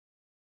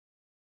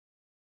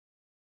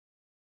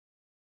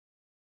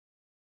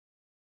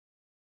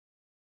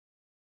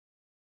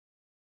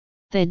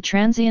The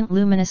transient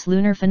luminous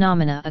lunar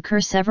phenomena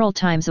occur several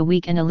times a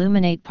week and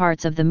illuminate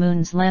parts of the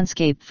Moon's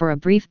landscape for a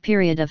brief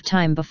period of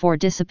time before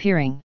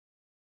disappearing.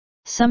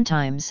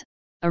 Sometimes,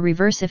 a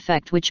reverse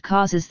effect which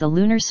causes the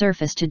lunar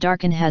surface to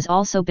darken has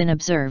also been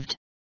observed.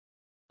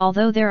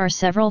 Although there are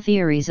several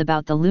theories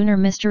about the lunar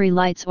mystery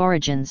light's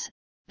origins,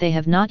 they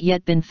have not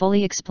yet been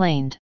fully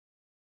explained.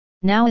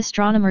 Now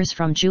astronomers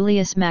from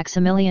Julius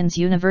Maximilians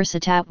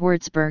Universität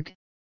Würzburg,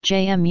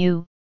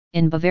 JMU,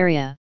 in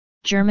Bavaria,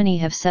 Germany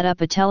have set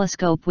up a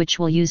telescope which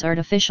will use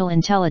artificial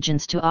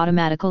intelligence to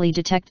automatically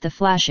detect the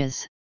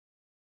flashes.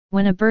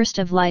 When a burst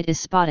of light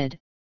is spotted,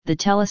 the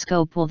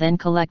telescope will then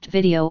collect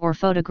video or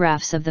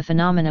photographs of the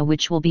phenomena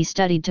which will be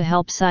studied to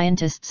help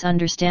scientists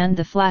understand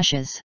the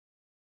flashes.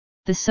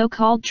 The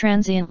so-called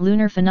transient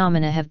lunar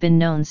phenomena have been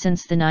known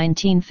since the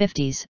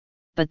 1950s,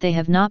 but they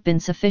have not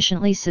been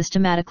sufficiently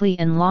systematically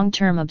and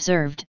long-term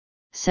observed,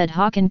 said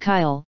Håkan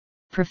Kyle,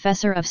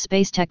 professor of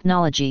space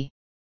technology.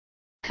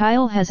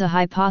 Kyle has a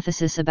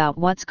hypothesis about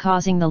what's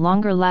causing the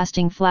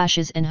longer-lasting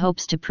flashes and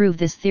hopes to prove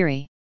this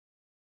theory.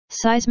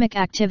 Seismic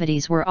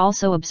activities were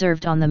also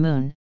observed on the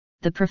Moon,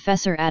 the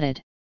professor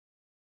added.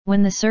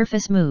 When the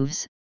surface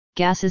moves,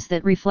 gases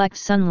that reflect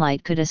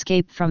sunlight could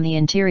escape from the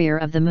interior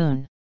of the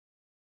Moon.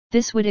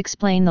 This would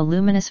explain the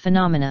luminous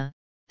phenomena,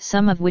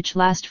 some of which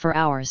last for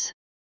hours.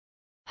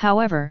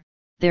 However,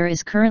 there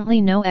is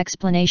currently no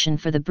explanation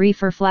for the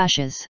briefer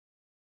flashes.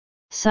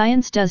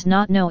 Science does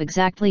not know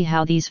exactly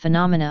how these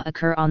phenomena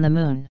occur on the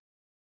Moon.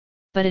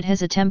 But it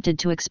has attempted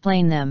to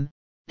explain them.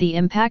 The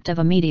impact of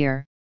a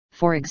meteor,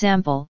 for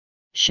example,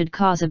 should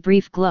cause a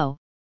brief glow,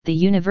 the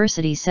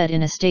university said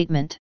in a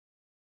statement.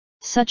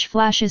 Such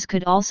flashes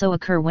could also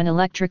occur when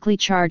electrically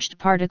charged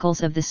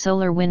particles of the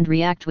solar wind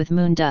react with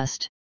moon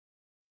dust.